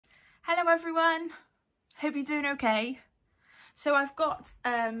Hello everyone, hope you're doing okay. So I've got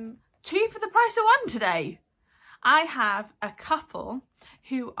two for the price of one today. I have a couple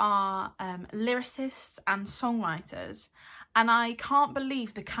who are lyricists and songwriters, and I can't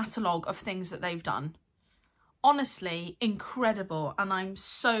believe the catalogue of things that they've done. Honestly, incredible, and I'm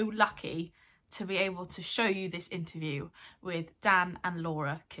so lucky to be able to show you this interview with Dan and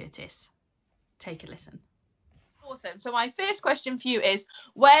Laura Curtis. Take a listen. Awesome. So my first question for you is,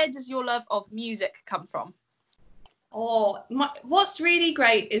 where does your love of music come from? What's really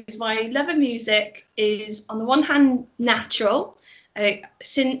great is my love of music is, on the one hand, natural.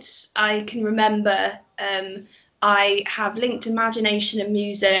 Since I can remember, I have linked imagination and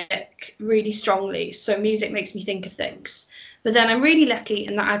music really strongly. So music makes me think of things. But then I'm really lucky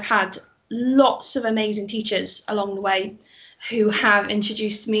in that I've had lots of amazing teachers along the way who have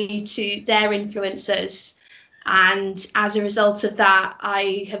introduced me to their influences. And as a result of that,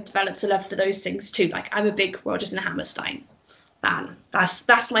 I have developed a love for those things too. Like, I'm a big Rodgers and Hammerstein fan.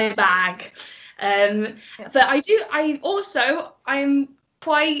 That's my bag. But I'm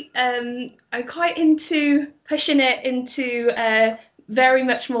quite into pushing it into very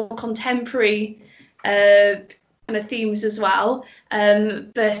much more contemporary kind of themes as well.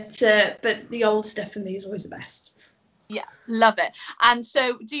 But the old stuff for me is always the best. Yeah, love it. And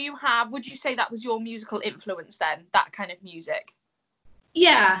so would you say that was your musical influence then, that kind of music?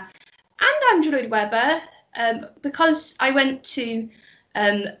 Yeah, and Andrew Lloyd Webber, because I went to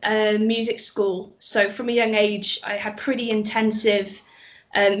a music school, so from a young age I had pretty intensive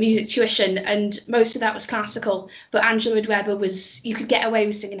music tuition, and most of that was classical, but Andrew Lloyd Webber you could get away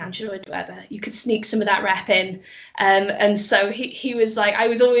with singing Andrew Lloyd Webber, you could sneak some of that rep in, and so he was like, I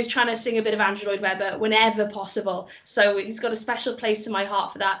was always trying to sing a bit of Andrew Lloyd Webber whenever possible, so he's got a special place in my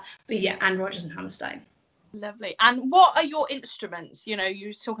heart for that. But yeah, and Rodgers and Hammerstein. Lovely. And what are your instruments? You know,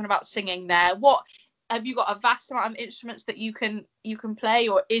 you're talking about singing there. What have you got, a vast amount of instruments that you can play,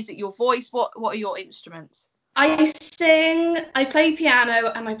 or is it your voice? What are your instruments? I sing, I play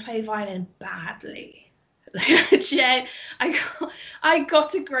piano, and I play violin badly. I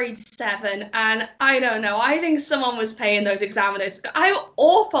got to grade 7, and I don't know, I think someone was paying those examiners. I'm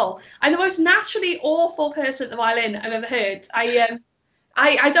awful. I'm the most naturally awful person at the violin I've ever heard. I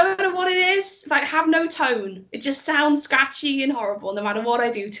don't know what it is. I have no tone. It just sounds scratchy and horrible no matter what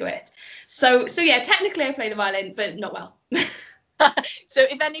I do to it. So yeah, technically I play the violin, but not well. So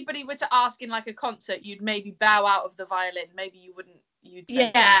if anybody were to ask in like a concert, you'd maybe bow out of the violin. Maybe you wouldn't. You'd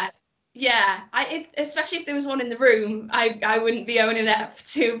say yeah. Especially if there was one in the room, I wouldn't be owning up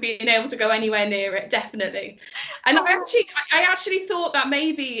to being able to go anywhere near it. Definitely. And I actually thought that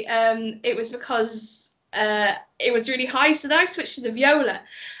maybe it was because it was really high, so then I switched to the viola.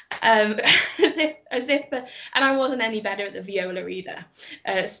 And I wasn't any better at the viola either,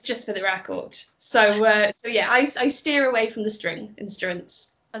 just for the record. So yeah, I steer away from the string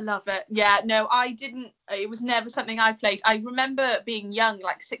instruments. I love it. Yeah, no, I didn't. It was never something I played. I remember being young,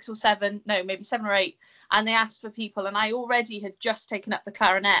 like 6 or 7, no, maybe 7 or 8, and they asked for people, and I already had just taken up the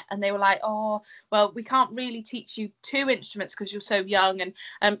clarinet, and they were like, oh, well, we can't really teach you 2 instruments because you're so young,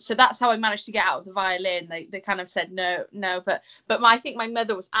 and so that's how I managed to get out of the violin. They kind of said no, but I think my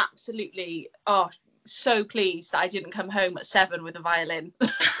mother was absolutely so pleased that I didn't come home at 7 with a violin.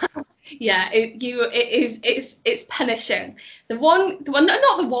 Yeah, it's punishing. Not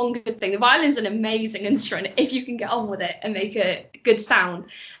the one good thing. The violin's an amazing instrument if you can get on with it and make a good sound.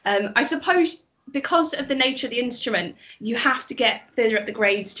 I suppose because of the nature of the instrument, you have to get further up the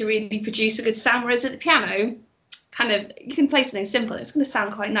grades to really produce a good sound. Whereas at the piano, kind of, you can play something simple, it's going to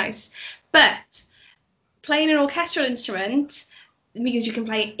sound quite nice. But playing an orchestral instrument means you can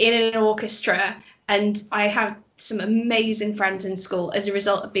play in an orchestra, and I have some amazing friends in school as a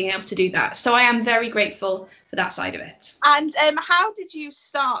result of being able to do that. So I am very grateful for that side of it. And how did you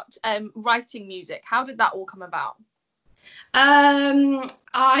start writing music? How did that all come about? I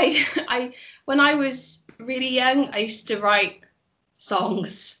when I was really young, I used to write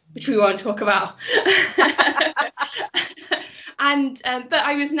songs, which we won't talk about. But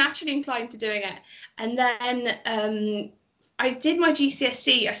I was naturally inclined to doing it. And then I did my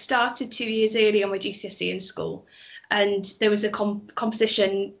GCSE. I started 2 years early on my GCSE in school, and there was a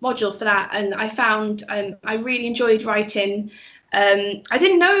composition module for that, and I found I really enjoyed writing. I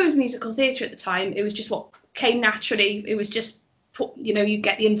didn't know it was musical theatre at the time. It was just what came naturally. It was just, you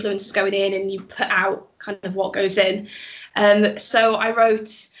get the influences going in and you put out kind of what goes in. So I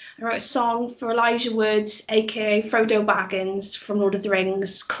wrote a song for Elijah Wood, aka Frodo Baggins from Lord of the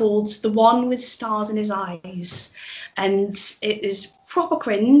Rings, called The One with Stars in His Eyes, and it is proper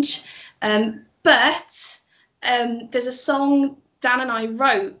cringe, but there's a song Dan and I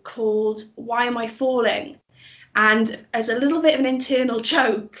wrote called Why Am I Falling? And as a little bit of an internal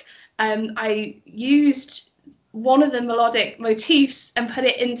joke, I used one of the melodic motifs and put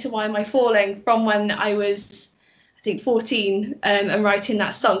it into Why Am I Falling from when I was, I think, 14, and writing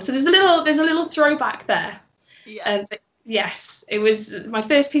that song. So there's a little throwback there. Yeah. But yes, it was, my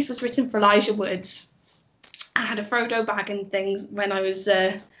first piece was written for Elijah Woods. I had a Frodo bag and things when I was,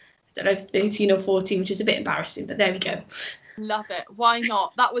 I don't know, 13 or 14, which is a bit embarrassing, but there we go. Love it. Why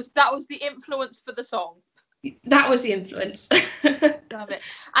not? That was the influence for the song. That was the influence. Love it.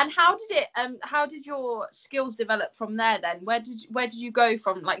 And how did your skills develop from there then? Where did you go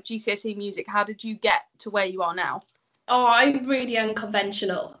from, like, GCSE music? How did you get to where you are now? Oh, I'm really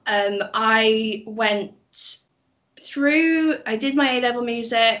unconventional. I went through, I did my A-level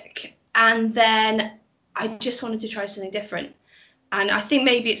music, and then I just wanted to try something different. And I think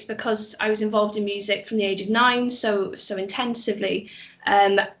maybe it's because I was involved in music from the age of 9, so intensively.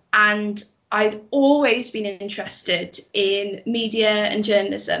 And I'd always been interested in media and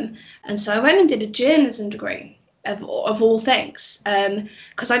journalism. And so I went and did a journalism degree, of all things,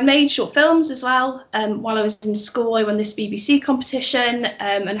 because I'd made short films as well. While I was in school, I won this BBC competition,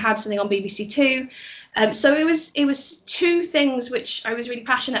 and had something on BBC Two. So it was two things which I was really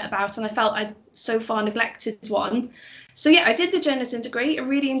passionate about, and I felt I'd so far neglected one. So yeah, I did the journalism degree. I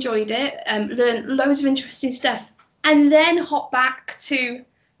really enjoyed it. Learned loads of interesting stuff, and then hopped back to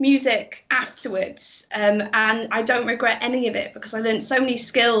music afterwards. And I don't regret any of it, because I learned so many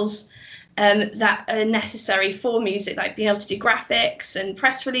skills that are necessary for music, like being able to do graphics and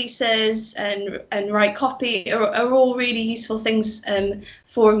press releases and write copy are all really useful things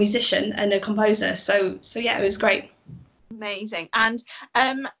for a musician and a composer. So yeah, it was great. Amazing. And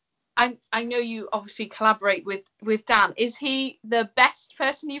I know you obviously collaborate with Dan. Is he the best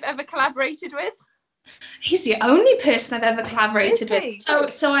person you've ever collaborated with? He's the only person I've ever collaborated with.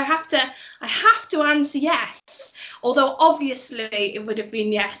 So I have to answer yes. Although obviously it would have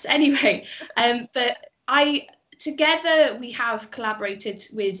been yes anyway. But together we have collaborated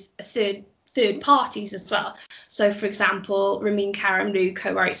with third parties as well. So for example, Ramin Karimloo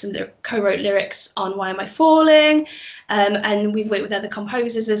co-wrote lyrics on Why Am I Falling? And we've worked with other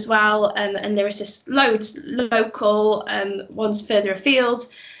composers as well, and lyricists, loads local, ones further afield.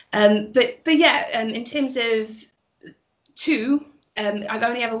 But yeah, in terms of two, I've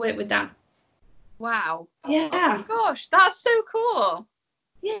only ever worked with Dan. Wow. Yeah. Oh my gosh, that's so cool.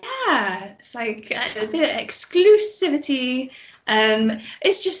 Yeah, it's like a bit of exclusivity.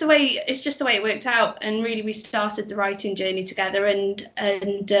 It's just the way it worked out, and really we started the writing journey together, and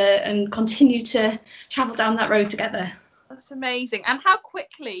continue to travel down that road together. That's amazing. And how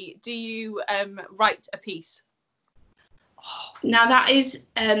quickly do you write a piece? Now that is,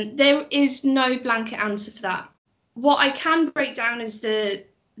 there is no blanket answer for that. What I can break down is the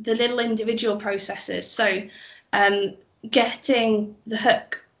little individual processes. So getting the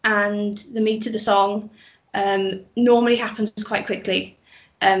hook and the meat of the song normally happens quite quickly,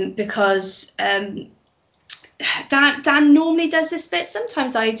 because Dan normally does this bit.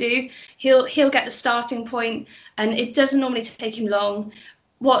 Sometimes I do. He'll get the starting point, and it doesn't normally take him long.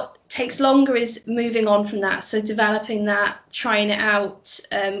 What takes longer is moving on from that, so developing that, trying it out,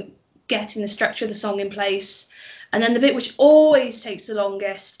 getting the structure of the song in place. And then the bit which always takes the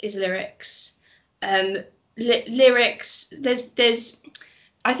longest is lyrics. Lyrics,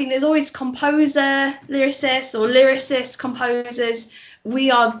 I think there's always composer, lyricist, or lyricist, composers.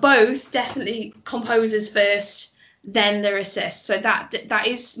 We are both definitely composers first, then lyricists. So that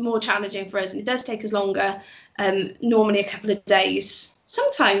is more challenging for us, and it does take us longer, normally a couple of days.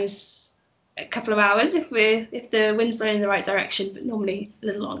 Sometimes a couple of hours if the wind's blowing in the right direction, but normally a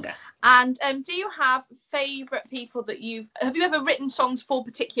little longer. And do you have favourite people that have you ever written songs for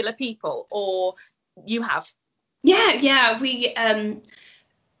particular people, or you have? Yeah, we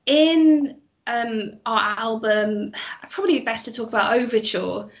in our album, probably best to talk about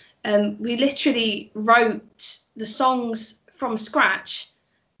Overture. We literally wrote the songs from scratch,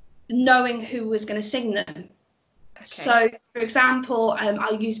 knowing who was going to sing them. Okay. So, for example,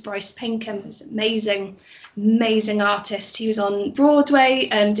 I'll use Bryce Pinkham. He's an amazing artist. He was on Broadway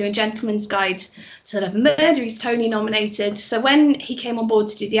doing Gentleman's Guide to Love and Murder. He's Tony nominated. So when he came on board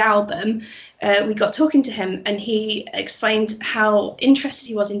to do the album, we got talking to him, and he explained how interested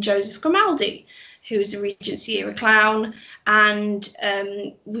he was in Joseph Grimaldi, who was a Regency era clown. And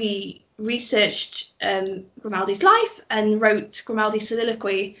we researched Grimaldi's life and wrote Grimaldi's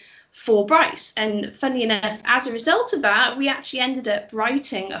soliloquy for Bryce. And funny enough, as a result of that, we actually ended up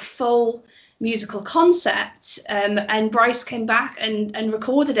writing a full musical concept, and Bryce came back and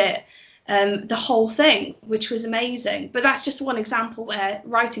recorded it the whole thing, which was amazing. But that's just one example where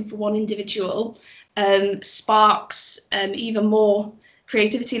writing for one individual sparks even more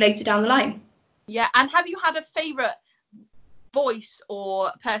creativity later down the line. Yeah, and have you had a favourite voice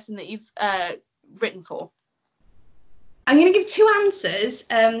or person that you've written for? I'm going to give two answers.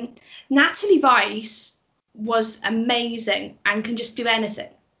 Natalie Weiss was amazing and can just do anything.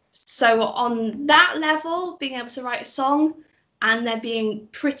 So on that level, being able to write a song and there being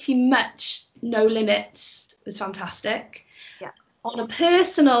pretty much no limits was fantastic. Yeah. On a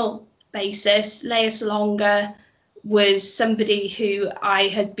personal basis, Leia Salonga was somebody who I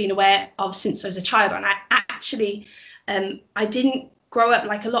had been aware of since I was a child, and I actually I didn't grow up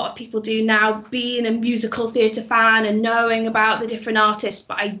like a lot of people do now, being a musical theatre fan and knowing about the different artists,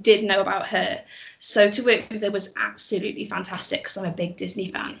 but I did know about her. So to work with her was absolutely fantastic because I'm a big Disney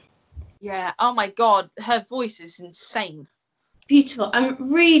fan. Yeah, oh my God, her voice is insane. Beautiful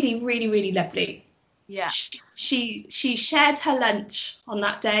and really, really, really lovely. Yeah. She shared her lunch on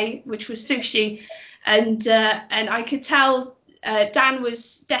that day, which was sushi, and I could tell Dan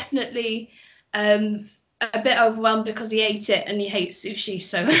was definitely a bit overwhelmed because he ate it and he hates sushi.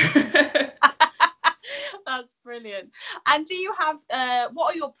 So that's brilliant. And do you have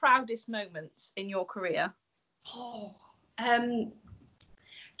what are your proudest moments in your career?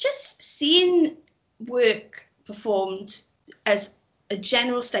 Just seeing work performed as a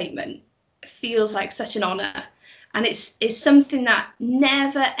general statement feels like such an honour, and it's something that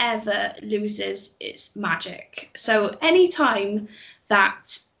never ever loses its magic. So anytime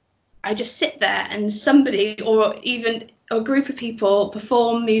that I just sit there and somebody or even a group of people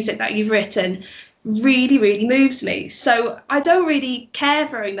perform music that you've written really, really moves me. So I don't really care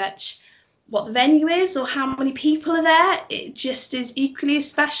very much what the venue is or how many people are there. It just is equally as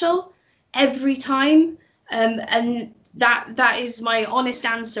special every time, and that is my honest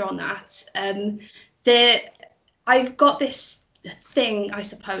answer on that. I've got this thing, I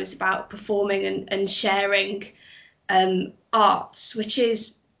suppose, about performing and sharing arts, which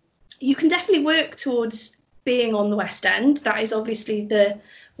is you can definitely work towards being on the West End. That is obviously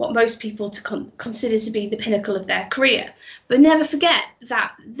what most people consider to be the pinnacle of their career. But never forget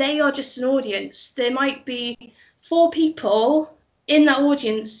that they are just an audience. There might be 4 people in that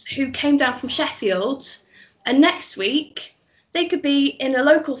audience who came down from Sheffield, and next week they could be in a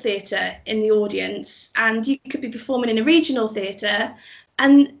local theatre in the audience, and you could be performing in a regional theatre,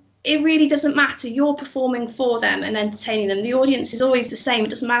 and it really doesn't matter. You're performing for them and entertaining them. The audience is always the same. It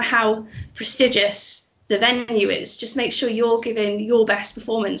doesn't matter how prestigious the venue is. Just make sure you're giving your best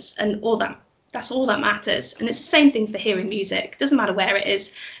performance, and all that. That's all that matters. And it's the same thing for hearing music. It doesn't matter where it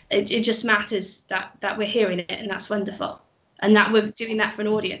is. It just matters that we're hearing it, and that's wonderful. And that we're doing that for an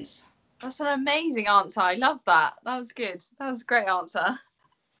audience. That's an amazing answer. I love that. That was good. That was a great answer.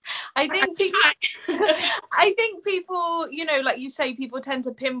 I think people, you know, like you say, people tend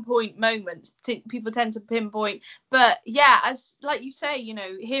to pinpoint moments. People tend to pinpoint, but yeah, as like you say, you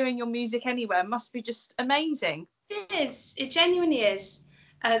know, hearing your music anywhere must be just amazing. It is. It genuinely is.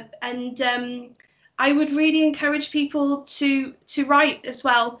 And I would really encourage people to write as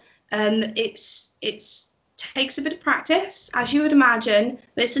well. It's takes a bit of practice, as you would imagine,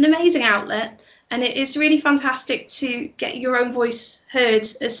 but it's an amazing outlet, and it is really fantastic to get your own voice heard,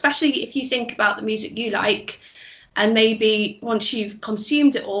 especially if you think about the music you like, and maybe once you've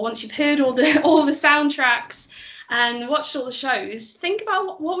consumed it all, once you've heard all the soundtracks and watched all the shows, think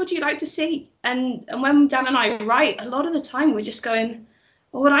about what would you like to see. And when Dan and I write, a lot of the time we're just going,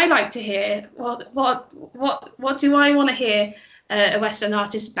 what would I like to hear? What do I want to hear a Western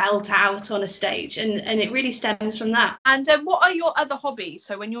artist belt out on a stage? And it really stems from that. And what are your other hobbies?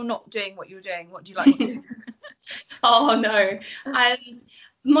 So when you're not doing what you're doing, what do you like to do? Oh no, I'm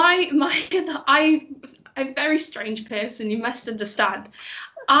a very strange person, you must understand.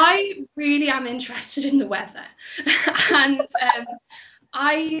 I really am interested in the weather, and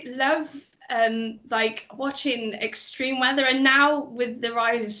I love like watching extreme weather, and now with the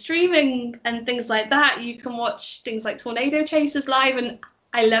rise of streaming and things like that, you can watch things like tornado chasers live, and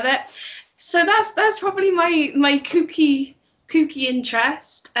I love it. So that's probably my kooky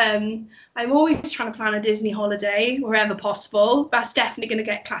interest. I'm always trying to plan a Disney holiday wherever possible. That's definitely going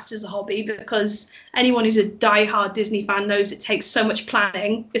to get classed as a hobby, because anyone who's a die-hard Disney fan knows it takes so much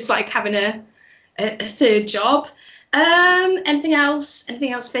planning. It's like having a third job. Anything else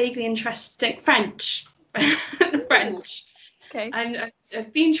vaguely interesting? French. Okay.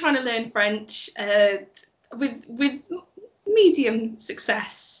 I've been trying to learn French with medium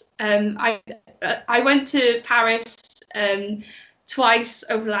success. I went to Paris twice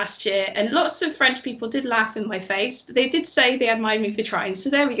over last year, and lots of French people did laugh in my face, but they did say they admired me for trying. So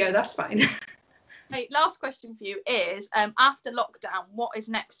there we go, that's fine. Hey, last question for you is, after lockdown, what is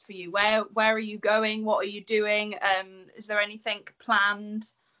next for you? Where are you going? What are you doing? Is there anything planned?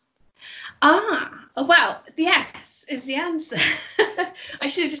 Well, yes is the answer. I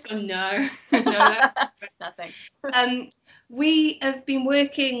should have just gone no. No. Nothing. We have been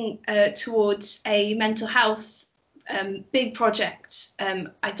working towards a mental health big project.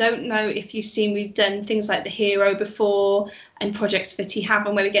 I don't know if you've seen, we've done things like the Hero before and projects for Tea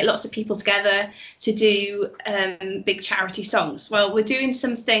Haven, where we get lots of people together to do big charity songs. Well, we're doing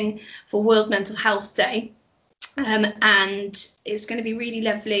something for World Mental Health Day, and it's going to be really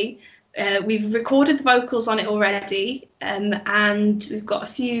lovely. We've recorded the vocals on it already, and we've got a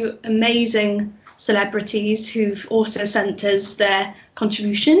few amazing celebrities who've also sent us their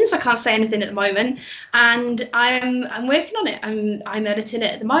contributions. I can't say anything at the moment, and I'm working on it. I'm editing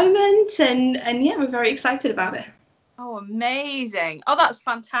it at the moment, and yeah, we're very excited about it. Oh, amazing. Oh, that's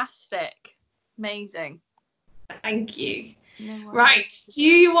fantastic. Amazing. Thank you. No Right, do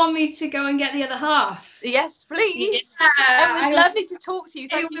you want me to go and get the other half? Yes, please. Yeah, It was lovely to talk to you.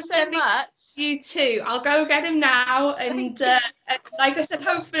 Thank you so much. You too. I'll go get him now, and like I said,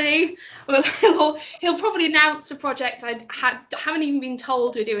 hopefully he'll probably announce a project I haven't even been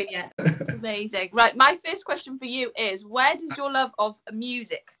told we're doing yet. Amazing. Right, my first question for you is, where does your love of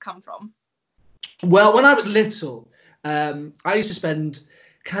music come from? Well, when I was little, I used to spend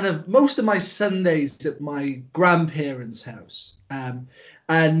kind of most of my Sundays at my grandparents' house.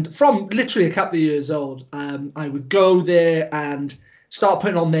 And from literally a couple of years old, I would go there and start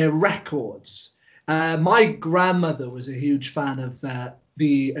putting on their records. My grandmother was a huge fan of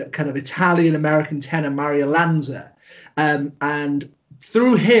the kind of Italian-American tenor Mario Lanza. And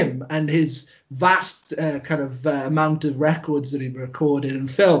through him and his vast amount of records that he recorded and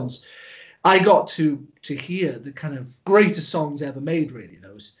films, I got to hear the kind of greatest songs ever made, really.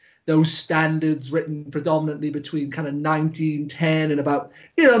 Those standards written predominantly between kind of 1910 and about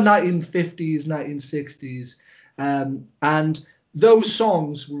 1950s, 1960s, and those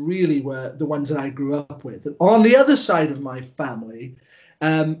songs really were the ones that I grew up with. And on the other side of my family,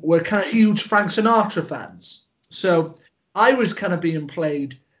 were kind of huge Frank Sinatra fans. So I was kind of being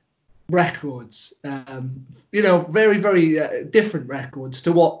played records, very, very different records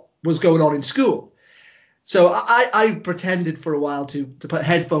to what was going on in school. So I pretended for a while to put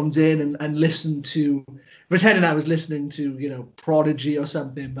headphones in and listen to, pretending I was listening to, Prodigy or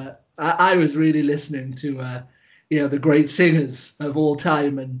something, but I was really listening to, the great singers of all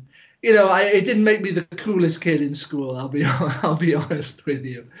time. And, it didn't make me the coolest kid in school, I'll be honest with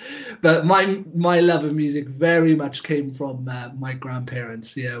you. But my love of music very much came from my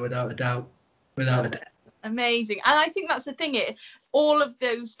grandparents, without a doubt. Amazing. And I think that's the thing, all of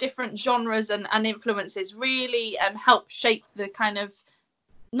those different genres and influences really help shape the kind of,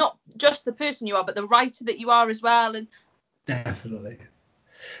 not just the person you are, but the writer that you are as well. And definitely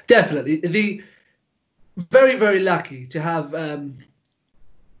the very, very lucky to have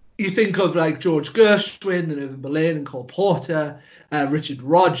you think of like George Gershwin and Irving Berlin and Cole Porter, Richard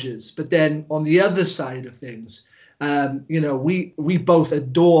Rodgers, but then on the other side of things, we both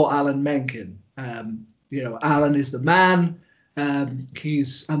adore Alan Menken. Alan is the man.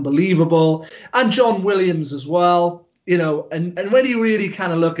 He's unbelievable. And John Williams as well. And when you really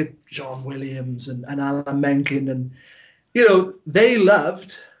kind of look at John Williams and Alan Menken, and, they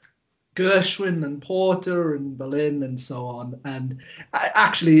loved Gershwin and Porter and Berlin and so on. And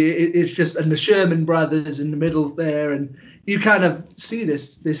actually, it's just, and the Sherman Brothers in the middle there. And you kind of see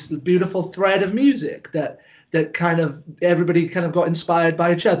this beautiful thread of music that kind of everybody kind of got inspired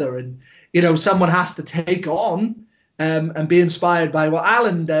by each other. And, someone has to take on and be inspired by what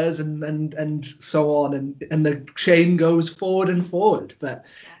Alan does and so on. And the chain goes forward and forward. But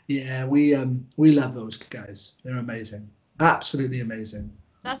yeah, we love those guys. They're amazing. Absolutely amazing.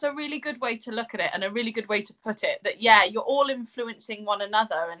 That's a really good way to look at it, and a really good way to put it, that yeah, you're all influencing one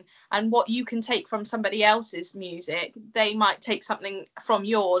another, and what you can take from somebody else's music, they might take something from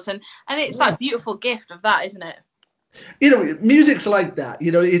yours, and it's that beautiful gift of that, isn't it? Music's like that.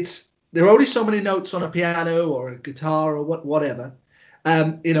 There are only so many notes on a piano or a guitar or whatever.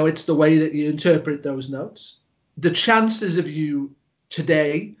 It's the way that you interpret those notes. The chances of you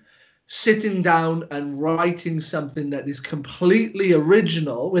today sitting down and writing something that is completely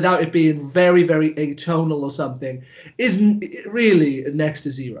original without it being very, very atonal or something is really next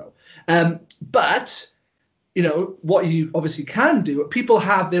to zero. But, what you obviously can do, people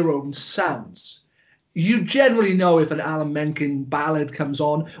have their own sounds. You generally know if an Alan Menken ballad comes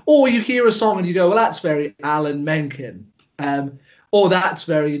on, or you hear a song and you go, well, that's very Alan Menken. or that's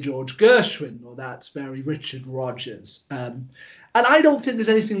very George Gershwin, or that's very Richard Rodgers. And I don't think there's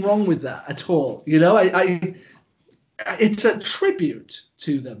anything wrong with that at all. You know, it's a tribute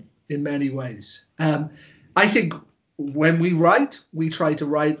to them in many ways. I think when we write, we try to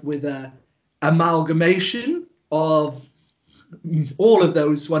write with a amalgamation of all of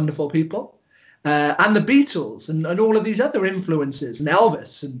those wonderful people, and the Beatles and all of these other influences, and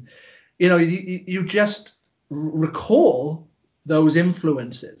Elvis, and you know, you just recall those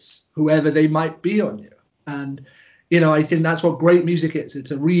influences, whoever they might be on you. And you know, I think that's what great music is.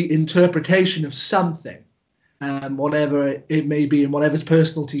 It's a reinterpretation of something, whatever it may be, and whatever's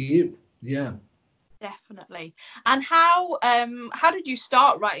personal to you. Yeah. Definitely. And how did you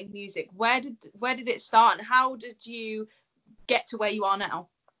start writing music? Where did it start, and how did you get to where you are now?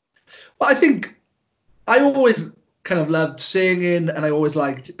 Well, I think I always kind of loved singing, and I always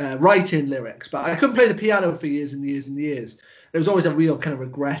liked writing lyrics, but I couldn't play the piano for years and years and years. There was always a real kind of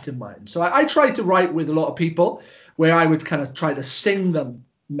regret in mine. So I tried to write with a lot of people where I would kind of try to sing them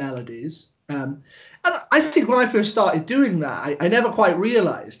melodies. And I think when I first started doing that, I never quite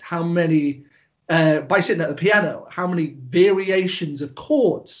realized how many, by sitting at the piano, how many variations of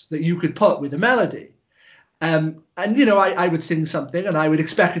chords that you could put with a melody. And, you know, I would sing something and I would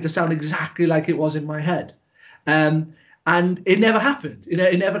expect it to sound exactly like it was in my head. And it never happened.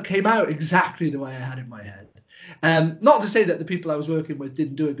 It never came out exactly the way I had in my head. Not to say that the people I was working with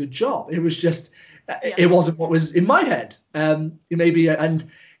didn't do a good job. It was just, it wasn't what was in my head. Maybe, and,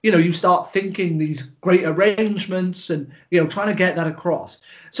 you know, you start thinking these great arrangements and, you know, trying to get that across.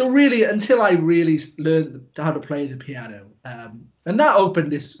 So really, until I really learned how to play the piano, and that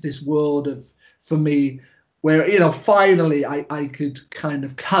opened this world of, for me, where, you know, finally I could kind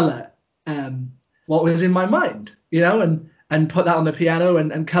of colour what was in my mind, you know, and put that on the piano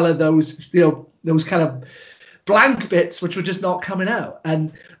and colour those, you know, those kind of blank bits which were just not coming out.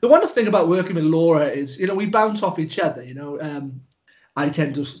 And the wonderful thing about working with Laura is, you know, we bounce off each other, you know. I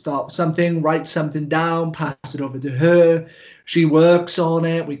tend to start something, write something down, pass it over to her. She works on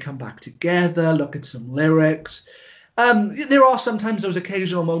it. We come back together, look at some lyrics. There are sometimes those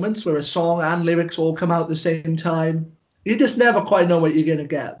occasional moments where a song and lyrics all come out at the same time. You just never quite know what you're going to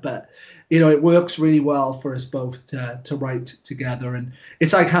get. But, you know, it works really well for us both to write together. And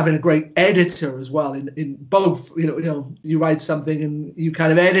it's like having a great editor as well in both. You know, you write something and you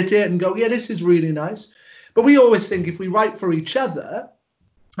kind of edit it and go, yeah, this is really nice. But we always think if we write for each other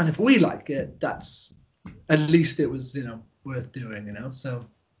and if we like it, that's at least it was, you know, worth doing, you know. So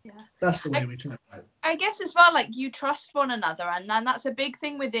yeah, that's the way we try to write. I guess as well, like, you trust one another, and that's a big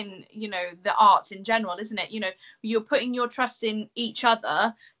thing within, you know, the arts in general, isn't it? You know, you're putting your trust in each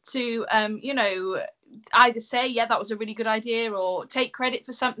other to, you know, either say, yeah, that was a really good idea, or take credit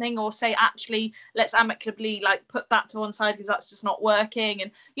for something, or say, actually, let's amicably like put that to one side because that's just not working.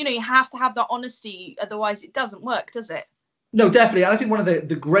 And, you know, you have to have that honesty, otherwise it doesn't work, does it? No, definitely. And I think one of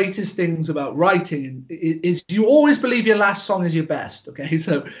the greatest things about writing is you always believe your last song is your best. OK,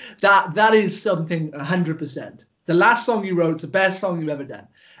 so that is something 100%. The last song you wrote is the best song you've ever done.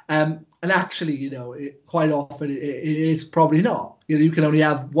 And actually, you know, quite often it is probably not. You know, you can only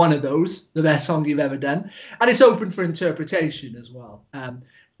have one of those, the best song you've ever done. And it's open for interpretation as well.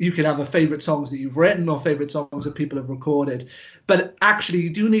 You can have a favourite songs that you've written or favourite songs that people have recorded. But actually,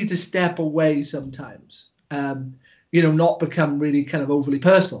 you do need to step away sometimes. You know, not become really kind of overly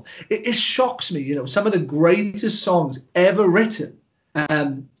personal. It shocks me, you know, some of the greatest songs ever written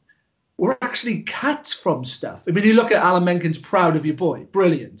were actually cut from stuff. I mean, you look at Alan Menken's Proud of Your Boy,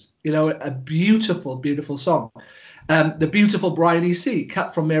 brilliant, you know, a beautiful, beautiful song. The beautiful Brian E.C.,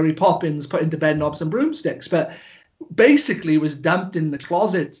 cut from Mary Poppins, put into Bed Knobs and Broomsticks, but basically was dumped in the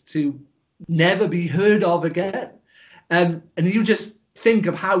closet to never be heard of again. And you just think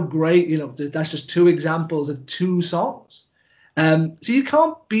of how great, you know, that's just two examples of two songs. So you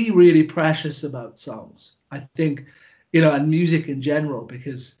can't be really precious about songs, I think, you know, and music in general,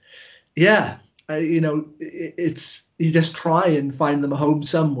 because, yeah, you know, it's, you just try and find them a home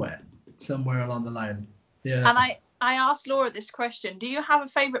somewhere along the line. Yeah. And I asked Laura this question. Do you have a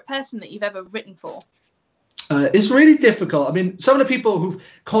favourite person that you've ever written for? It's really difficult. I mean, some of the people who've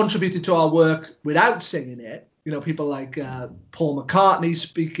contributed to our work without singing it, you know, people like Paul McCartney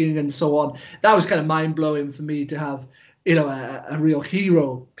speaking and so on. That was kind of mind-blowing for me to have, you know, a real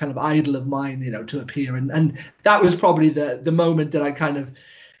hero kind of idol of mine, you know, to appear. And that was probably the moment that I kind of,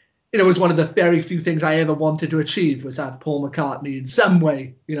 you know, was one of the very few things I ever wanted to achieve, was have Paul McCartney in some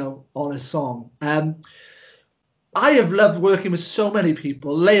way, you know, on a song. I have loved working with so many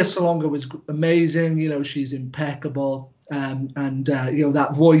people. Lea Salonga was amazing. You know, she's impeccable. and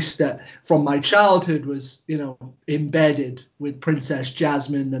that voice that from my childhood was embedded with Princess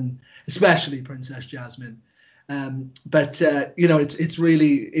Jasmine, and especially Princess Jasmine. But it's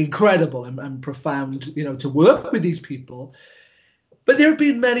really incredible and profound to work with these people. But there have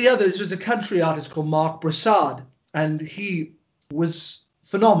been many others. There's a country artist called Mark Brassard, and he was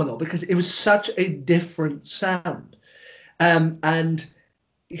phenomenal because it was such a different sound. And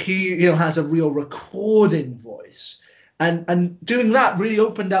he has a real recording voice. And doing that really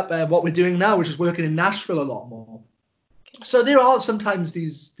opened up what we're doing now, which is working in Nashville a lot more. So there are sometimes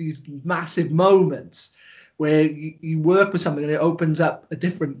these massive moments where you work with something and it opens up a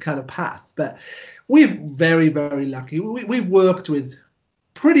different kind of path. But we're very, very lucky. We've worked with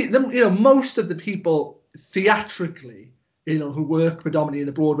most of the people theatrically, who work predominantly in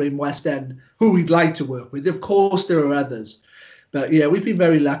the Broadway and West End, who we'd like to work with. Of course, there are others. But yeah, we've been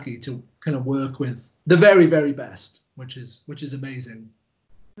very lucky to kind of work with the very, very best, which is amazing.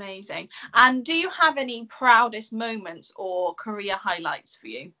 Amazing. And do you have any proudest moments or career highlights for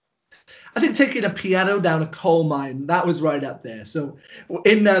you? I think taking a piano down a coal mine, that was right up there. So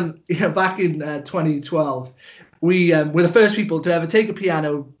in back in 2012, we were the first people to ever take a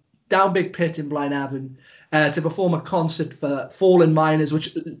piano down Big Pit in Blaenavon to perform a concert for fallen miners,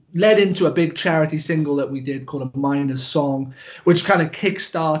 which led into a big charity single that we did called A Miner's Song, which kind of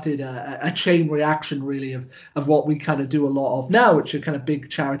kick-started a chain reaction, really, of what we kind of do a lot of now, which are kind of big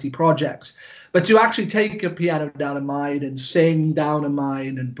charity projects. But to actually take a piano down a mine and sing down a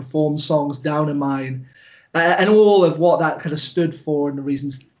mine and perform songs down a mine and all of what that kind of stood for and the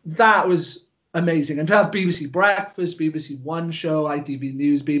reasons, that was amazing. And to have BBC Breakfast, BBC One Show, ITV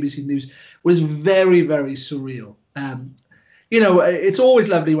News, BBC News was very, very surreal. It's always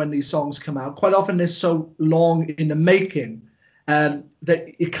lovely when these songs come out. Quite often they're so long in the making that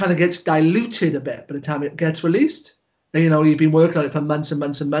it kind of gets diluted a bit by the time it gets released. You've been working on it for months and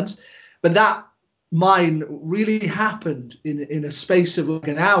months and months. But that mine really happened in a space of like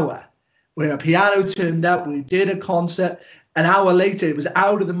an hour, where a piano turned up, we did a concert. An hour later, it was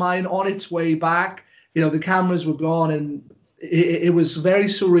out of the mine on its way back. The cameras were gone, and it was very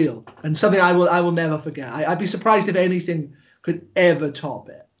surreal and something I will never forget. I'd be surprised if anything could ever top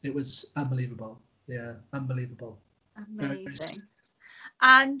it. It was unbelievable. Yeah, unbelievable. Amazing.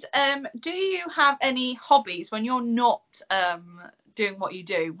 And do you have any hobbies when you're not doing what you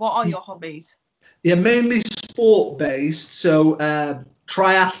do? What are your hobbies? Yeah, mainly sport based. So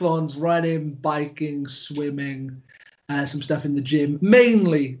triathlons, running, biking, swimming, some stuff in the gym,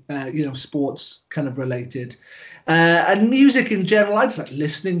 mainly sports kind of related, and music in general. I just like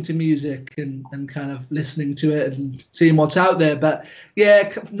listening to music and kind of listening to it and seeing what's out there. But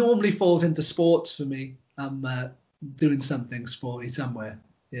yeah, normally falls into sports for me. I'm doing something sporty somewhere.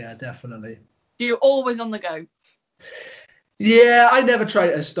 Yeah, definitely. You're always on the go. Yeah, I never try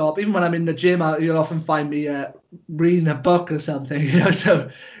to stop. Even when I'm in the gym, you'll often find me reading a book or something. So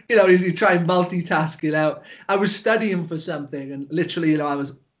you try and multitask it out. I was studying for something, and literally, I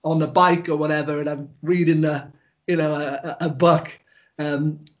was on the bike or whatever, and I'm reading a book, a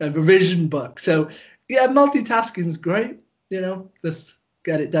revision book. So yeah, multitasking's great. Just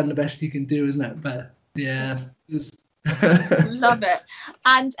get it done the best you can do, isn't it? But yeah. Love it.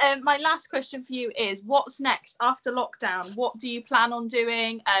 And my last question for you is, what's next after lockdown? What do you plan on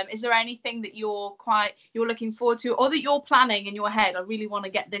doing? Is there anything that you're looking forward to, or that you're planning in your head? I really want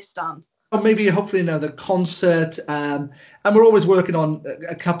to get this done. Or maybe hopefully another concert, and we're always working on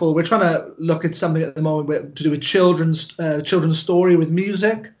a couple. We're trying to look at something at the moment to do with children's story with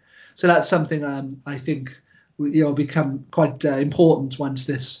music. So that's something I think become quite important once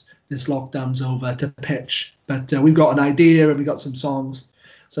this lockdown's over, to pitch. But we've got an idea and we've got some songs.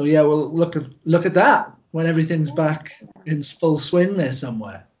 So yeah, we'll look at that when everything's back in full swing there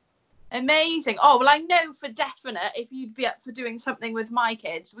somewhere. Amazing. Oh, well, I know for definite if you'd be up for doing something with my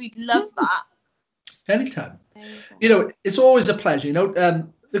kids, we'd love that. Anytime. Amazing. It's always a pleasure.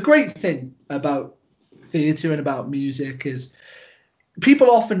 The great thing about theatre and about music is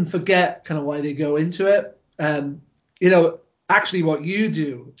people often forget kind of why they go into it. Actually what you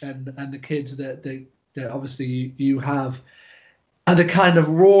do and the kids that obviously you have are the kind of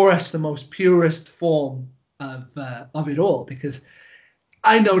rawest, the most purest form of it all. Because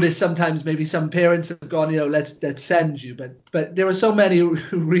I notice sometimes maybe some parents have gone, let's send you, but there are so many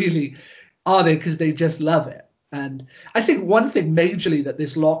who really are there because they just love it. And I think one thing majorly that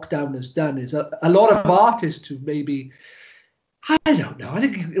this lockdown has done is a lot of artists who've maybe, I don't know, I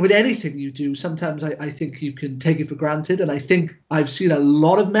think with anything you do, sometimes I think you can take it for granted. And I think I've seen a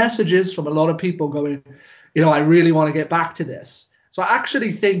lot of messages from a lot of people going, I really want to get back to this. So I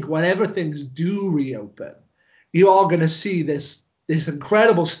actually think whenever things do reopen, you are going to see this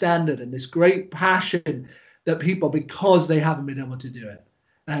incredible standard and this great passion that people, because they haven't been able to do it.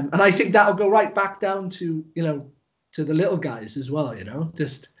 And I think that'll go right back down to, to the little guys as well, they're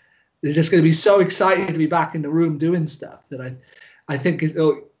just going to be so excited to be back in the room doing stuff that I think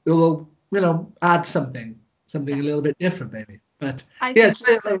it'll add something a little bit different maybe. But it's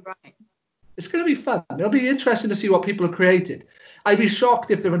going to be fun. It'll be interesting to see what people have created. I'd be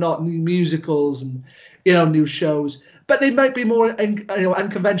shocked if there were not new musicals and new shows, but they might be more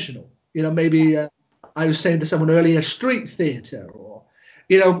unconventional. Maybe I was saying to someone earlier, street theatre or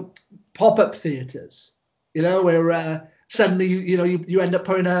pop-up theatres. Where suddenly you end up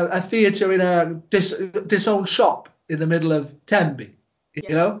putting a theatre in a disowned shop in the middle of Tenby.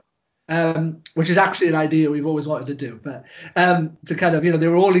 Which is actually an idea we've always wanted to do, but to kind of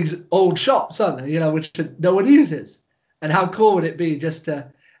there were all these old shops, aren't there? Which no one uses, and how cool would it be just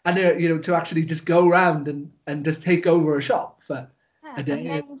to to actually just go around and just take over a shop for a day,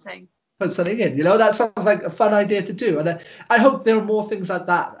 amazing. Put something in. That sounds like a fun idea to do, and I hope there are more things like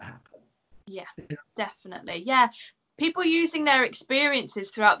that happen. Yeah, definitely. Yeah, people using their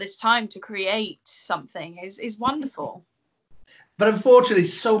experiences throughout this time to create something is wonderful. But unfortunately,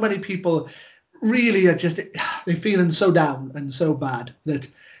 so many people really are they're feeling so down and so bad that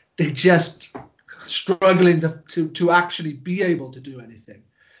they're just struggling to actually be able to do anything.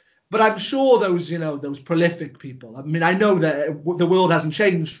 But I'm sure those prolific people, I mean, I know that the world hasn't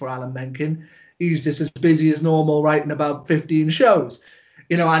changed for Alan Menken. He's just as busy as normal, writing about 15 shows.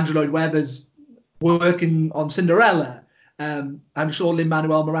 Andrew Lloyd Webber's working on Cinderella. I'm sure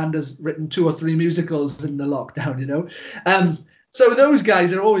Lin-Manuel Miranda's written 2 or 3 musicals in the lockdown, So those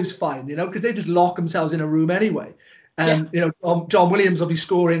guys are always fine, because they just lock themselves in a room anyway. John Williams will be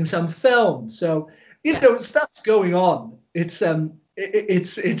scoring some film. So, stuff's going on. It's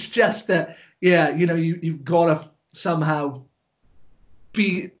just that, you've got to somehow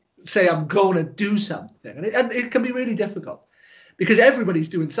say, I'm going to do something. And it can be really difficult because everybody's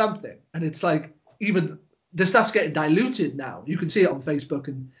doing something. And it's like, even the stuff's getting diluted now. You can see it on Facebook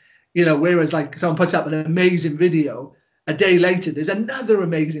and, whereas like someone puts up an amazing video, a day later, there's another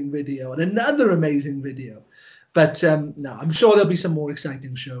amazing video and another amazing video. But no, I'm sure there'll be some more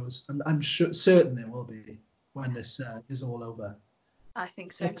exciting shows. I'm certain there will be when this is all over. I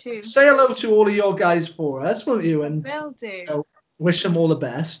think so too. Say hello to all of your guys for us, won't you? And will do. Wish them all the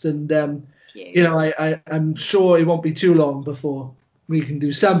best. And I'm sure it won't be too long before we can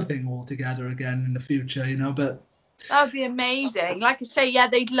do something all together again in the future. But. That would be amazing. Like I say, yeah,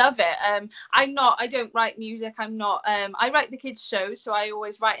 they'd love it. I don't write music. I write the kids' shows, so I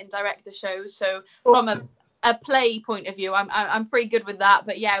always write and direct the shows. So from a play point of view, I'm pretty good with that.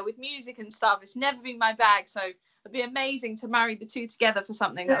 But yeah, with music and stuff, it's never been my bag. So it'd be amazing to marry the two together for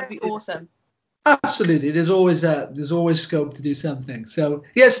something. That would be awesome. Absolutely. There's always scope to do something. So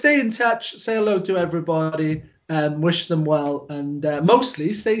yeah, stay in touch. Say hello to everybody. Wish them well, and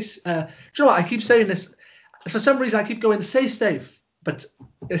mostly stay. Do you know what? I keep saying this. For some reason, I keep going, stay safe, but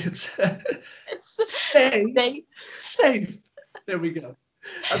it's stay safe. There we go.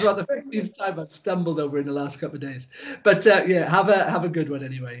 That's about the 15th time I've stumbled over in the last couple of days. But have a good one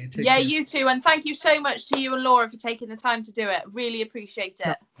anyway. You too. And thank you so much to you and Laura for taking the time to do it. Really appreciate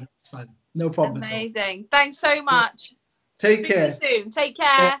it. No, it's fine. No problem. Amazing. Thanks so much. Take care. See you soon. Take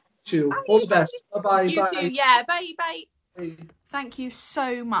care. You too. All the best. Bye-bye. You too. Yeah. Bye. Bye. Thank you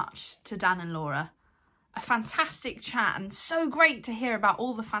so much to Dan and Laura. A fantastic chat and so great to hear about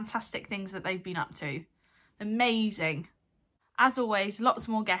all the fantastic things that they've been up to. Amazing. As always, lots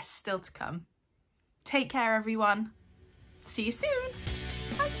more guests still to come. Take care, everyone. See you soon.